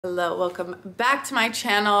Hello, welcome back to my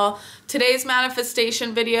channel. Today's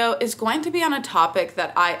manifestation video is going to be on a topic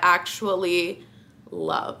that I actually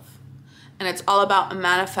love. And it's all about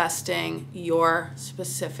manifesting your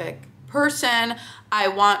specific person. I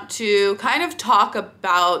want to kind of talk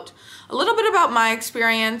about a little bit about my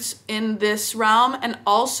experience in this realm and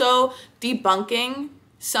also debunking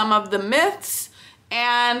some of the myths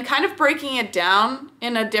and kind of breaking it down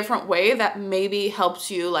in a different way that maybe helps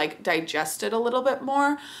you like digest it a little bit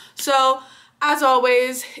more. So as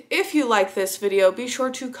always, if you like this video, be sure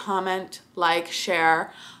to comment, like,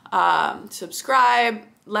 share, subscribe.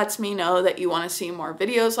 Lets me know that you want to see more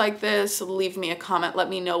videos like this. Leave me a comment. Let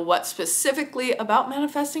me know what specifically about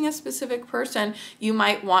manifesting a specific person you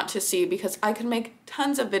might want to see, because I can make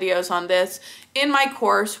tons of videos on this in my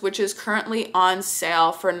course, which is currently on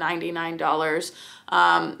sale for $99.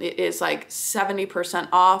 It is like 70%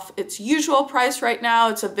 off its usual price right now.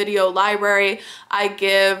 It's a video library. I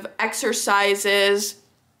give exercises,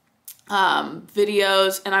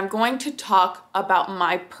 videos, and I'm going to talk about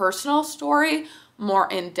my personal story more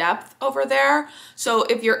in depth over there. So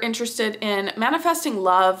if you're interested in manifesting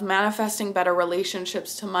love, manifesting better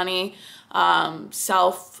relationships to money,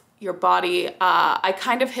 self, your body, I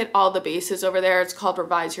kind of hit all the bases over there. It's called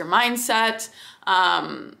Revise Your Mindset.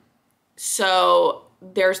 So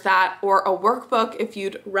there's that, or a workbook if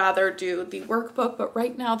you'd rather do the workbook. But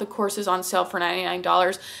right now the course is on sale for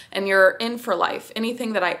 $99 and you're in for life.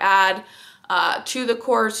 Anything that I add to the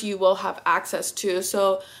course, you will have access to.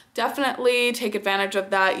 So definitely take advantage of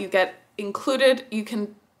that. You get included. You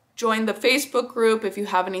can join the Facebook group if you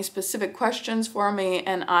have any specific questions for me.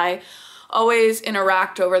 And I always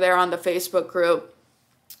interact over there on the Facebook group.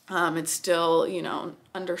 It's still, you know,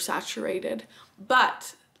 undersaturated,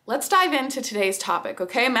 but let's dive into today's topic,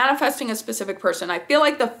 okay? Manifesting a specific person. I feel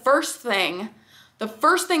like the first thing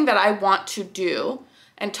that I want to do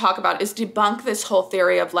and talk about is debunk this whole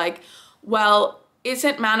theory of like, well,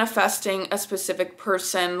 isn't manifesting a specific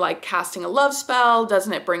person like casting a love spell?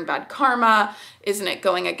 Doesn't it bring bad karma? Isn't it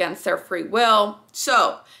going against their free will?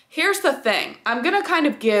 So here's the thing. I'm gonna kind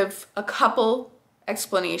of give a couple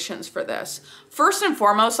explanations for this. First and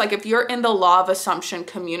foremost, like if you're in the law of assumption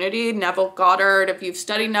community, Neville Goddard, if you've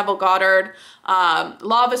studied Neville Goddard,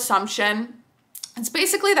 law of assumption, it's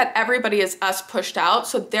basically that everybody is us pushed out.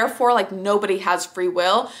 So therefore, like nobody has free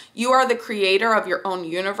will. You are the creator of your own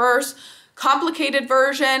universe. Complicated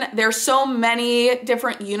version, there's so many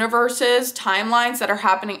different universes, timelines that are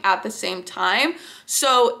happening at the same time.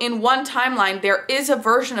 So in one timeline, there is a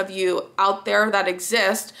version of you out there that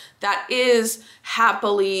exists that is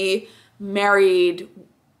happily married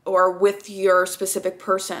or with your specific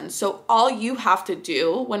person. So all you have to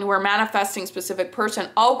do when we're manifesting specific person,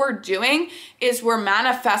 all we're doing is we're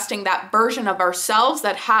manifesting that version of ourselves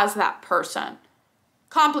that has that person.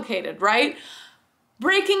 Complicated, right?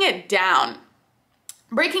 Breaking it down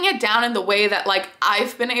in the way that like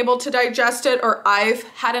I've been able to digest it or I've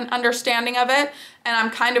had an understanding of it. And I'm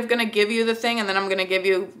kind of going to give you the thing and then I'm going to give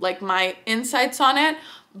you like my insights on it.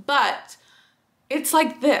 But it's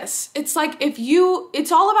like this. It's like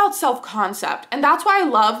it's all about self-concept. And that's why I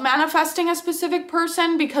love manifesting a specific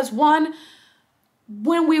person, because one,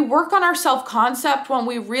 when we work on our self-concept, when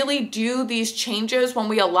we really do these changes, when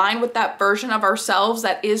we align with that version of ourselves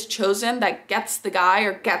that is chosen, that gets the guy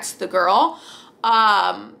or gets the girl,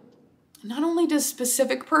 not only does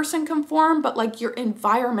specific person conform, but like your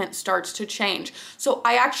environment starts to change. So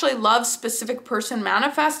I actually love specific person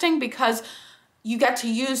manifesting because you get to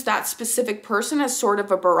use that specific person as sort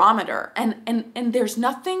of a barometer. And there's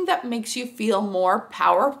nothing that makes you feel more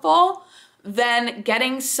powerful than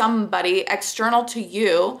getting somebody external to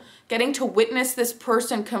you, getting to witness this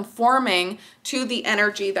person conforming to the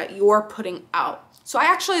energy that you're putting out. So I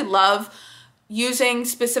actually love using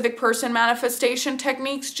specific person manifestation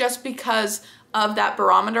techniques just because of that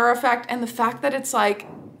barometer effect and the fact that it's like,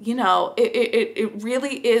 you know, it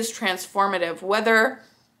really is transformative, whether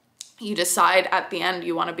you decide at the end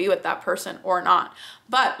you want to be with that person or not.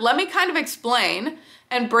 But let me kind of explain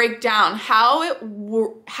and break down how it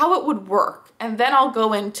would work. And then I'll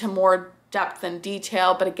go into more depth and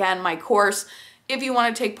detail. But again, my course, if you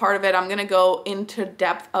want to take part of it, I'm going to go into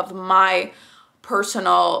depth of my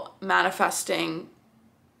personal manifesting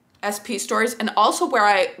SP stories and also where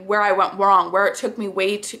I went wrong, where it took me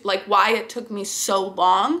why it took me so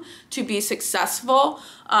long to be successful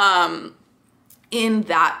in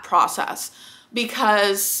that process.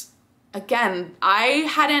 Because again, I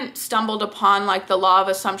hadn't stumbled upon like the law of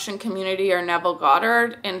assumption community or Neville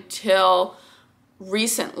Goddard until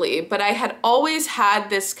recently, but I had always had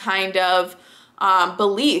this kind of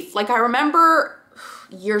belief. Like I remember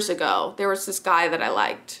years ago, there was this guy that I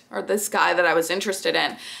liked, or this guy that I was interested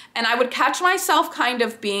in. And I would catch myself kind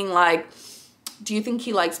of being like, do you think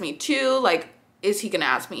he likes me too? Like, is he gonna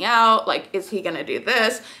ask me out? Like, is he gonna do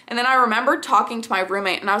this? And then I remember talking to my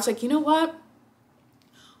roommate and I was like, you know what?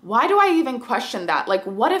 Why do I even question that? Like,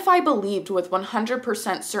 what if I believed with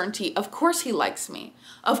 100% certainty, of course he likes me.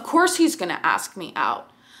 Of course he's gonna ask me out.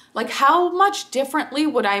 Like, how much differently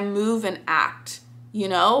would I move and act, you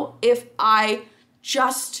know, if I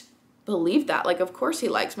just believed that? Like, of course he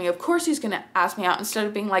likes me. Of course he's gonna ask me out, instead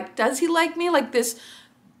of being like, does he like me? Like this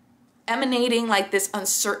emanating like this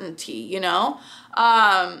uncertainty, you know?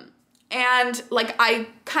 And like, I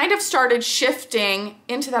kind of started shifting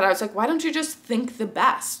into that. I was like, why don't you just think the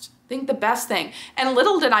best? Think the best thing. And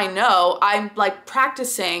little did I know, I'm like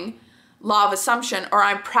practicing law of assumption, or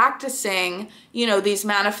I'm practicing, you know, these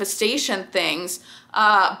manifestation things.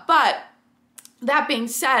 But that being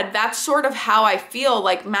said, that's sort of how I feel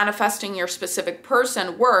like manifesting your specific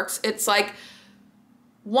person works. It's like,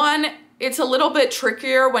 one, it's a little bit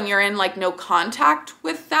trickier when you're in like no contact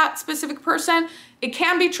with that specific person. It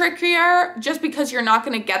can be trickier just because you're not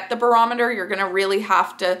going to get the barometer. You're going to really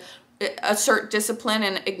have to assert discipline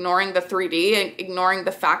in ignoring the 3D and ignoring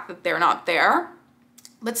the fact that they're not there.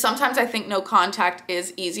 But sometimes I think no contact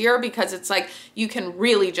is easier, because it's like you can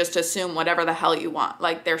really just assume whatever the hell you want.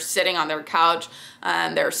 Like, they're sitting on their couch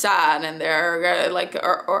and they're sad, and they're like,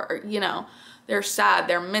 or you know, they're sad,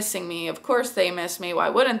 they're missing me. Of course they miss me. Why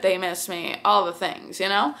wouldn't they miss me? All the things, you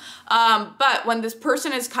know? But when this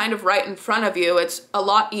person is kind of right in front of you, it's a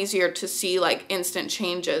lot easier to see like instant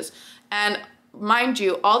changes. And mind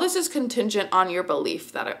you, all this is contingent on your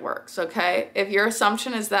belief that it works, okay? If your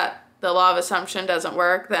assumption is that the law of assumption doesn't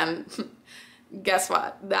work, then guess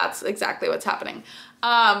what? That's exactly what's happening.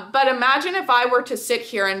 But imagine if I were to sit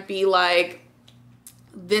here and be like,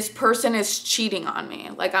 this person is cheating on me.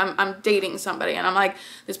 Like, I'm dating somebody and I'm like,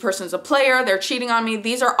 this person's a player, they're cheating on me.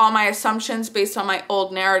 These are all my assumptions based on my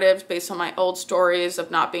old narratives, based on my old stories of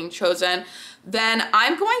not being chosen. Then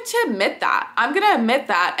I'm going to admit that. I'm going to admit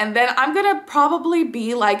that. And then I'm going to probably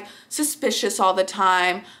be like suspicious all the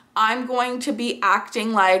time. I'm going to be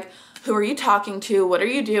acting like, who are you talking to? What are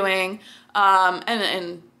you doing?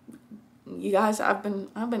 And you guys, I've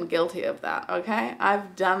been guilty of that, okay?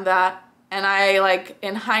 I've done that. And I, like,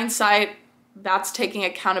 in hindsight, that's taking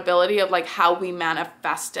accountability of like how we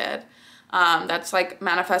manifested. That's like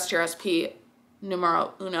manifest your SP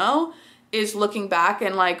numero uno, is looking back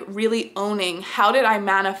and like really owning, how did I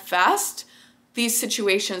manifest these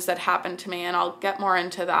situations that happened to me? And I'll get more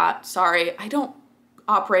into that. Sorry, I don't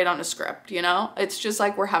operate on a script, you know? It's just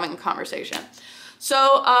like we're having a conversation.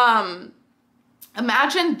 So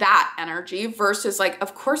imagine that energy versus like,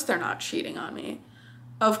 of course they're not cheating on me.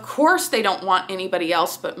 Of course they don't want anybody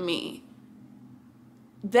else but me.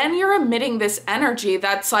 Then you're emitting this energy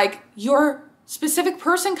that's like, your specific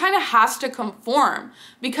person kind of has to conform,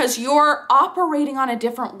 because you're operating on a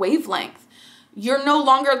different wavelength. You're no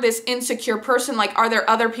longer this insecure person. Like, are there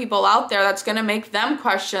other people out there that's going to make them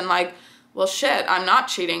question like, well, shit, I'm not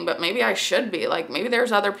cheating, but maybe I should be. Like, maybe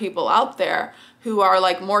there's other people out there who are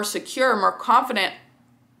like more secure, more confident,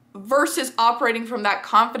 versus operating from that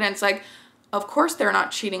confidence. Like, of course they're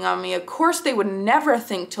not cheating on me. Of course they would never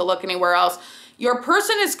think to look anywhere else. Your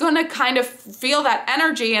person is going to kind of feel that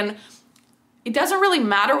energy, and it doesn't really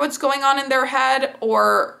matter what's going on in their head,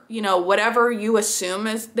 or, you know, whatever you assume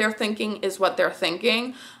is they're thinking is what they're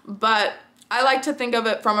thinking. But I like to think of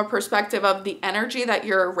it from a perspective of the energy that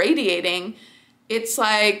you're radiating. It's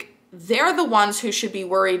like they're the ones who should be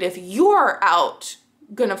worried if you're out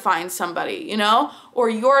gonna find somebody, you know, or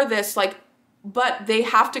you're this like, but they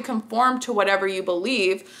have to conform to whatever you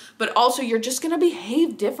believe. But also, you're just gonna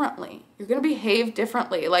behave differently. You're gonna behave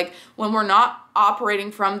differently. Like, when we're not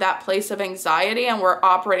operating from that place of anxiety and we're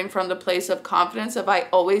operating from the place of confidence of, I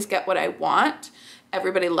always get what I want,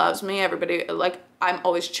 everybody loves me, everybody, like, I'm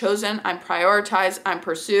always chosen, I'm prioritized, I'm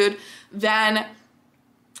pursued, then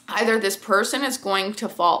either this person is going to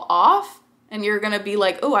fall off and you're going to be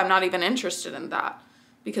like, oh, I'm not even interested in that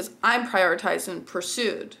because I'm prioritized and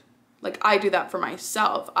pursued. Like, I do that for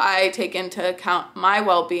myself. I take into account my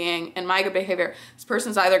well-being and my good behavior. This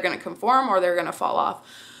person's either going to conform or they're going to fall off.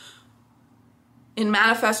 In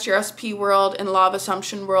Manifest Your SP world, in Law of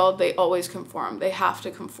Assumption world, they always conform. They have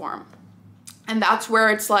to conform. And that's where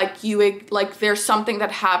it's like there's something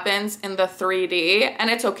that happens in the 3D, and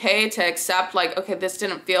it's okay to accept like, okay, this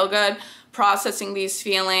didn't feel good, processing these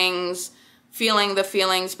feelings, feeling the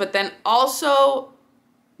feelings, but then also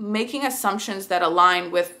making assumptions that align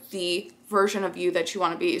with the version of you that you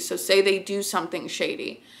want to be. So say they do something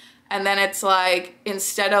shady, And then it's like,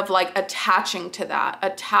 instead of like attaching to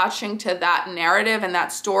that narrative and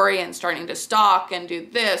that story and starting to stalk and do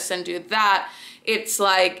this and do that, it's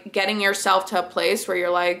like getting yourself to a place where you're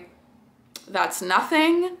like, that's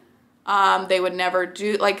nothing. They would never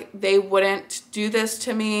do, like, they wouldn't do this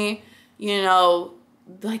to me, you know,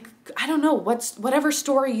 like, I don't know, whatever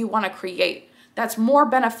story you want to create that's more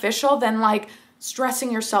beneficial than like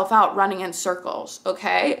stressing yourself out running in circles,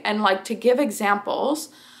 okay? And like, to give examples,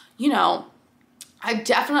 you know, I've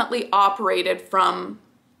definitely operated from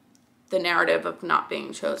the narrative of not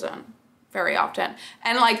being chosen very often.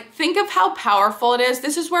 And like, think of how powerful it is.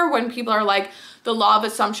 This is where when people are like, the law of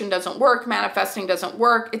assumption doesn't work, manifesting doesn't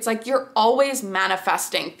work, it's like, you're always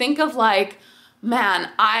manifesting. Think of like, man,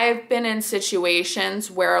 I've been in situations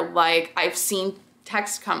where like, I've seen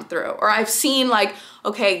text come through, or I've seen like,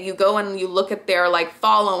 okay, you go and you look at their like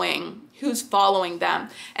following, who's following them.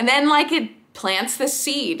 And then like, it plants the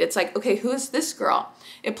seed. It's like, okay, who is this girl?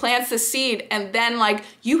 It plants the seed, and then like,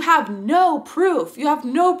 you have no proof. You have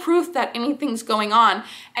no proof that anything's going on.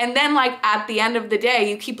 And then like, at the end of the day,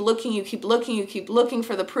 you keep looking, you keep looking, you keep looking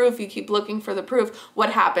for the proof, you keep looking for the proof.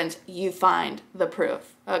 What happens? You find the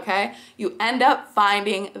proof, okay? You end up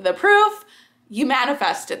finding the proof. You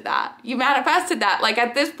manifested that. You manifested that. Like,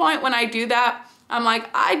 at this point, when I do that, I'm like,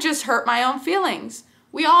 I just hurt my own feelings.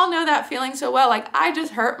 We all know that feeling so well. Like, I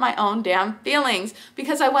just hurt my own damn feelings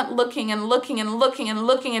because I went looking and looking and looking and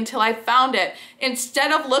looking until I found it.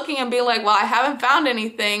 Instead of looking and being like, well, I haven't found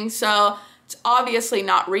anything, so it's obviously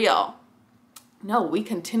not real. No, we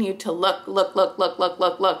continue to look.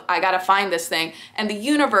 I gotta find this thing. And the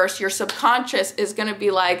universe, your subconscious, is gonna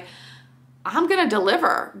be like, I'm gonna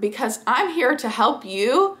deliver because I'm here to help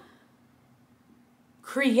you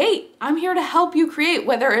create. I'm here to help you create,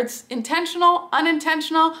 whether it's intentional,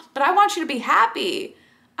 unintentional, but I want you to be happy.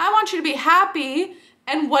 I want you to be happy.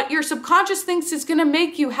 And what your subconscious thinks is going to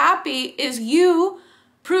make you happy is you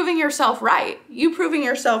proving yourself right. You proving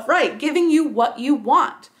yourself right, giving you what you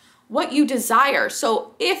want, what you desire.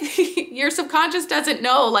 So if your subconscious doesn't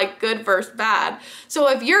know like good versus bad. So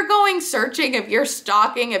if you're going searching, if you're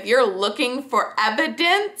stalking, if you're looking for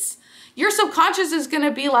evidence, your subconscious is going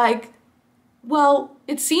to be like, well,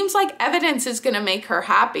 it seems like evidence is going to make her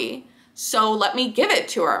happy, so let me give it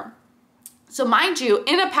to her. So mind you,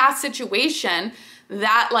 in a past situation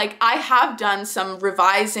that like, I have done some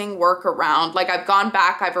revising work around, like I've gone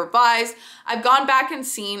back, I've revised, I've gone back and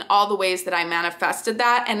seen all the ways that I manifested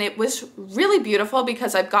that. And it was really beautiful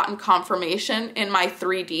because I've gotten confirmation in my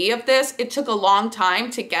 3D of this. It took a long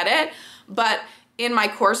time to get it, but in my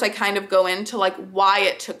course, I kind of go into like why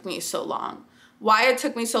it took me so long. Why it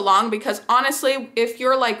took me so long, because honestly, if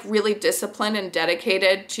you're like really disciplined and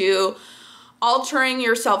dedicated to altering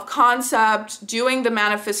your self-concept, doing the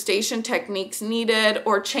manifestation techniques needed,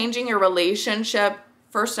 or changing your relationship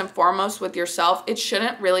first and foremost with yourself, it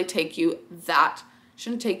shouldn't really take you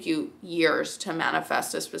shouldn't take you years to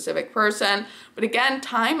manifest a specific person. But again,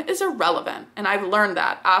 time is irrelevant. And I've learned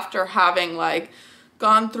that after having like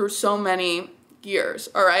gone through so many years,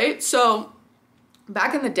 all right? So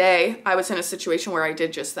back in the day, I was in a situation where I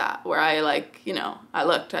did just that, where I like, you know, I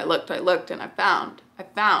looked, and I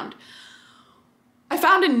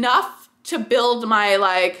found enough to build my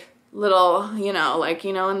like little, you know, like,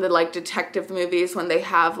 you know, in the like detective movies when they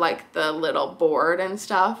have like the little board and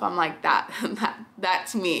stuff. I'm like,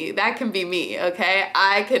 that's me. That can be me, okay?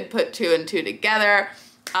 I could put 2 and 2 together.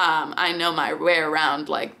 I know my way around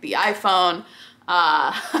like the iPhone.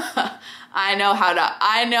 I know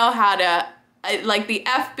how to like the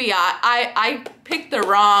FBI, I picked the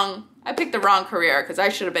wrong career because I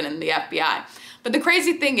should have been in the FBI. But the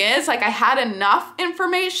crazy thing is, like, I had enough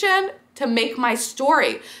information to make my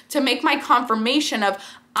story, to make my confirmation of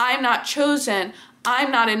I'm not chosen,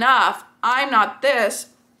 I'm not enough, I'm not this.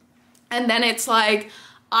 And then it's like,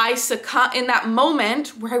 I succumb in that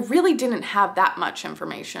moment where I really didn't have that much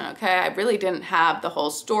information, okay? I really didn't have the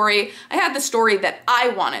whole story. I had the story that I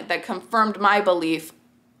wanted, that confirmed my belief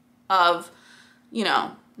of, you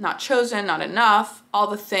know, not chosen, not enough, all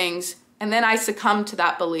the things. And then I succumbed to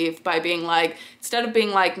that belief by being like, instead of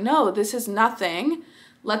being like, no, this is nothing,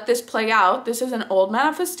 let this play out. This is an old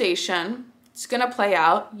manifestation. It's gonna play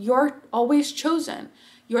out. You're always chosen.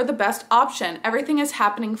 You're the best option. Everything is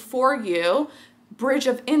happening for you. Bridge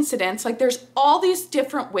of incidents. Like, there's all these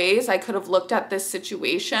different ways I could have looked at this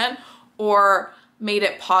situation or made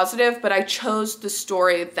it positive, but I chose the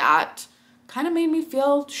story that kind of made me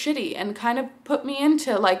feel shitty and kind of put me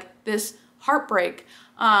into like this heartbreak.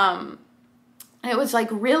 And it was like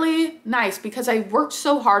really nice because I worked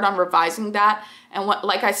so hard on revising that. And what,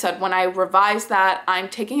 like I said, when I revise that, I'm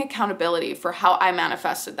taking accountability for how I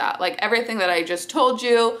manifested that. Like everything that I just told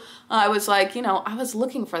you, I was like, you know, I was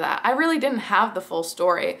looking for that. I really didn't have the full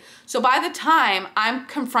story. So by the time I'm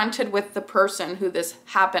confronted with the person who this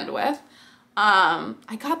happened with,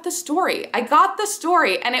 I got the story. I got the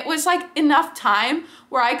story, and it was like enough time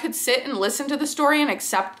where I could sit and listen to the story and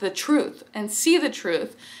accept the truth and see the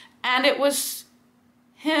truth. And it was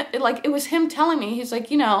him, like, it was him telling me, he's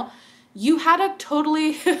like, you know, you had a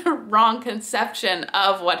totally wrong conception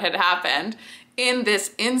of what had happened in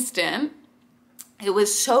this instant. It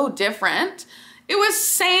was so different. It was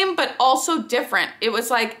same, but also different. It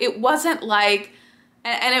was like, it wasn't like,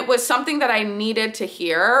 and it was something that I needed to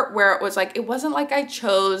hear, where it was like, it wasn't like I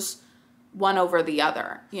chose one over the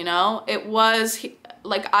other, you know? It was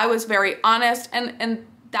like, I was very honest, and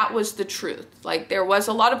that was the truth. Like, there was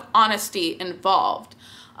a lot of honesty involved.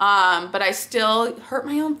 But I still hurt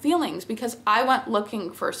my own feelings because I went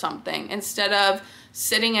looking for something instead of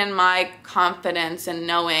sitting in my confidence and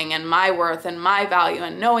knowing and my worth and my value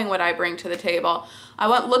and knowing what I bring to the table. I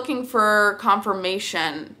went looking for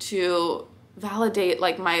confirmation to validate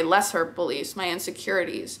like my lesser beliefs, my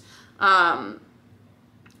insecurities. And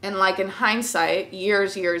like in hindsight,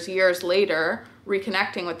 years later,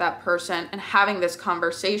 reconnecting with that person and having this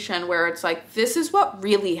conversation where it's like, this is what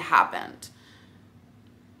really happened.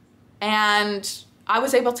 And I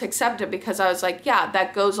was able to accept it because I was like, yeah,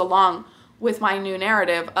 that goes along with my new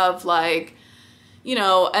narrative of like, you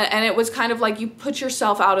know, and it was kind of like you put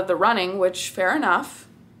yourself out of the running, which fair enough.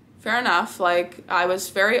 Like, I was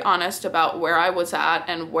very honest about where I was at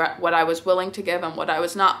and what I was willing to give and what I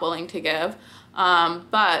was not willing to give.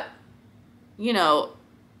 But, you know,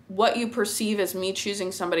 what you perceive as me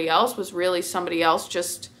choosing somebody else was really somebody else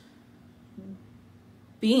just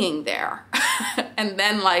being there. And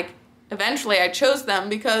then, like, eventually I chose them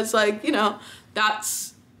because, like, you know,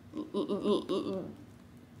 that's, you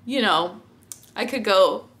know, I could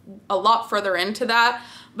go a lot further into that.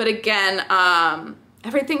 But again,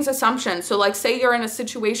 everything's assumption. So like, say you're in a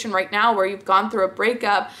situation right now where you've gone through a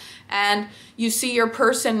breakup and you see your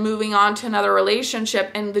person moving on to another relationship,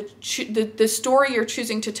 and the story you're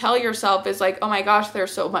choosing to tell yourself is like, oh my gosh, they're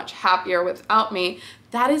so much happier without me.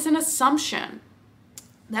 That is an assumption.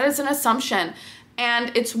 That is an assumption.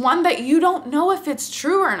 And it's one that you don't know if it's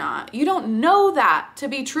true or not. You don't know that to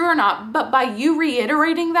be true or not. But by you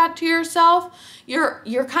reiterating that to yourself,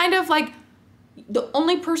 you're kind of like, the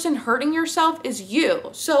only person hurting yourself is you.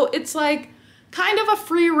 So it's like kind of a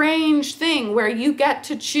free range thing where you get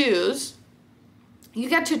to choose. You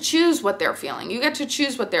get to choose what they're feeling. You get to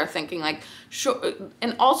choose what they're thinking. Like, sure,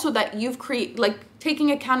 and also that you've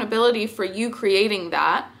taking accountability for you creating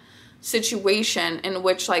that situation in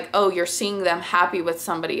which, like, oh, you're seeing them happy with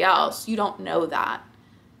somebody else. You don't know that.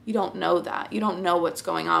 You don't know that. You don't know what's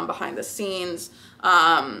going on behind the scenes.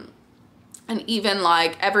 And even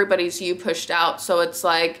like everybody's you pushed out. So it's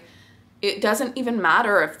like, it doesn't even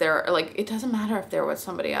matter if they're like, it doesn't matter if they're with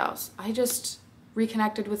somebody else. I just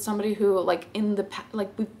reconnected with somebody who like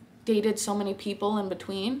we dated so many people in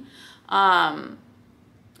between. And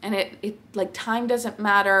it like, time doesn't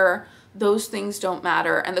matter. Those things don't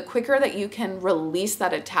matter. And the quicker that you can release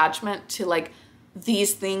that attachment to like,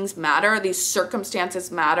 these things matter, these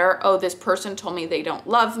circumstances matter. Oh, this person told me they don't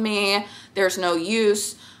love me. There's no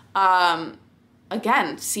use.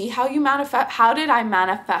 Again, see how you manifest. How did I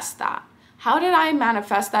manifest that? How did I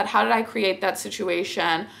manifest that? How did I create that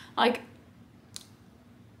situation? Like,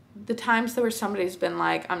 the times where somebody's been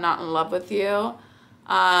like, I'm not in love with you.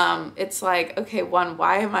 It's like, okay, one,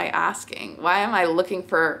 why am I asking? Why am I looking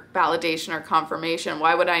for validation or confirmation?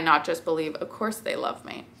 Why would I not just believe, of course they love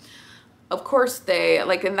me? Of course they,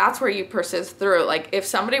 like, and that's where you persist through. Like, if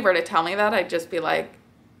somebody were to tell me that, I'd just be like,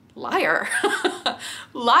 liar.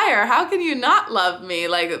 Liar, how can you not love me?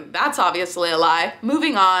 Like, that's obviously a lie.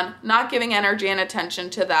 Moving on, not giving energy and attention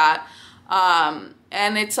to that.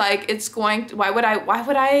 And it's like, it's going to, why would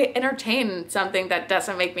I entertain something that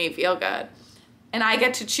doesn't make me feel good? And I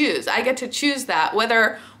get to choose. I get to choose that.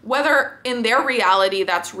 Whether in their reality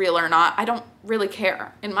that's real or not, I don't really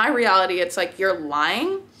care. In my reality, it's like, you're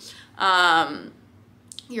lying.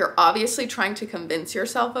 You're obviously trying to convince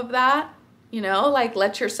yourself of that, you know, like,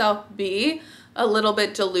 let yourself be a little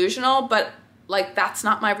bit delusional, but like, that's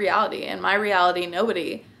not my reality. In my reality,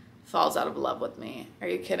 nobody falls out of love with me. Are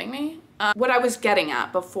you kidding me? What I was getting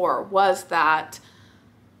at before was that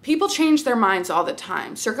people change their minds all the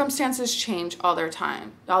time. Circumstances change all the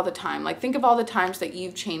time. Like, think of all the times that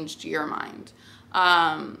you've changed your mind.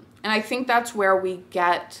 And I think that's where we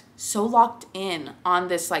get so locked in on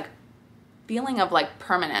this, like, feeling of like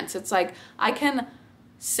permanence. It's like I can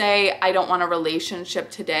say I don't want a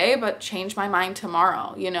relationship today, but change my mind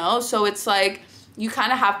tomorrow, you know? So it's like you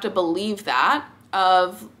kind of have to believe that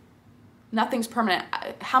of nothing's permanent.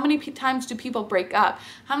 How many times do people break up?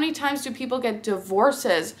 How many times do people get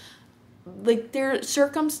divorces? Like, their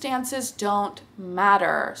circumstances don't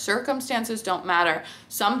matter. Circumstances don't matter.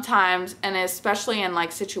 Sometimes, and especially in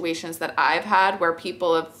like situations that I've had where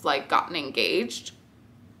people have like gotten engaged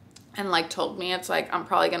and like told me it's like, I'm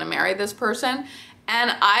probably gonna marry this person.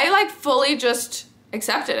 And I like fully just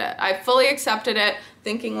accepted it. I fully accepted it,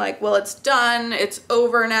 thinking like, well, it's done, it's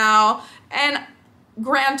over now. And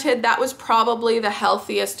granted, that was probably the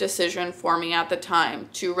healthiest decision for me at the time,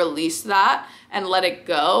 to release that and let it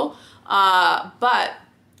go. But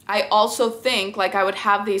I also think like I would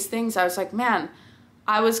have these things. I was like, man,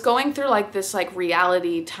 I was going through like this like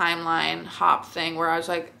reality timeline hop thing where I was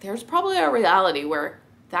like, there's probably a reality where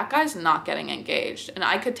that guy's not getting engaged, and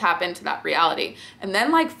I could tap into that reality. And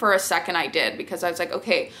then like for a second I did, because I was like,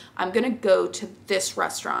 okay, I'm gonna go to this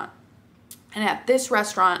restaurant, and at this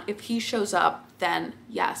restaurant, if he shows up, then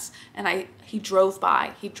yes. And he drove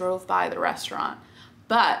by the restaurant,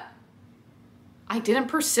 but I didn't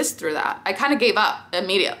persist through that. I kind of gave up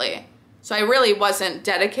immediately. So I really wasn't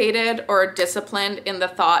dedicated or disciplined in the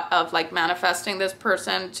thought of like manifesting this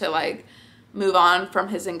person to like move on from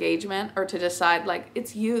his engagement, or to decide like,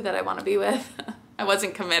 it's you that I want to be with. I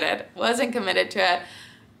wasn't committed to it.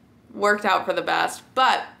 Worked out for the best.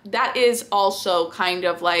 But that is also kind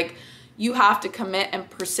of like, you have to commit and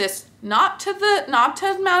persist, not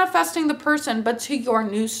to manifesting the person, but to your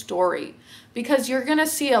new story, because you're going to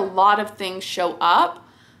see a lot of things show up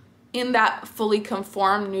in that fully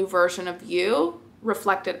conformed new version of you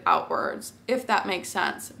reflected outwards, if that makes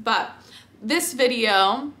sense. But this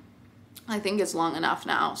video, I think, is long enough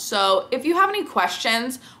now. So if you have any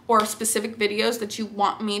questions or specific videos that you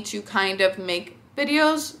want me to kind of make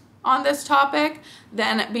videos on this topic,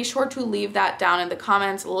 then be sure to leave that down in the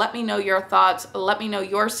comments. Let me know your thoughts. Let me know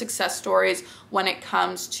your success stories when it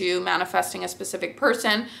comes to manifesting a specific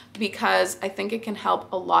person, because I think it can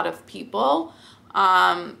help a lot of people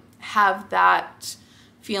have that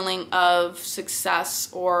feeling of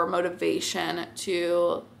success or motivation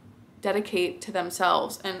to dedicate to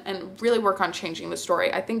themselves and really work on changing the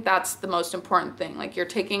story. I think that's the most important thing. Like, you're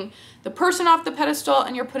taking the person off the pedestal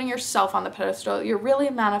and you're putting yourself on the pedestal. You're really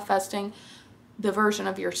manifesting the version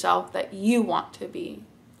of yourself that you want to be.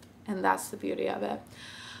 And that's the beauty of it.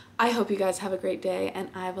 I hope you guys have a great day, and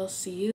I will see you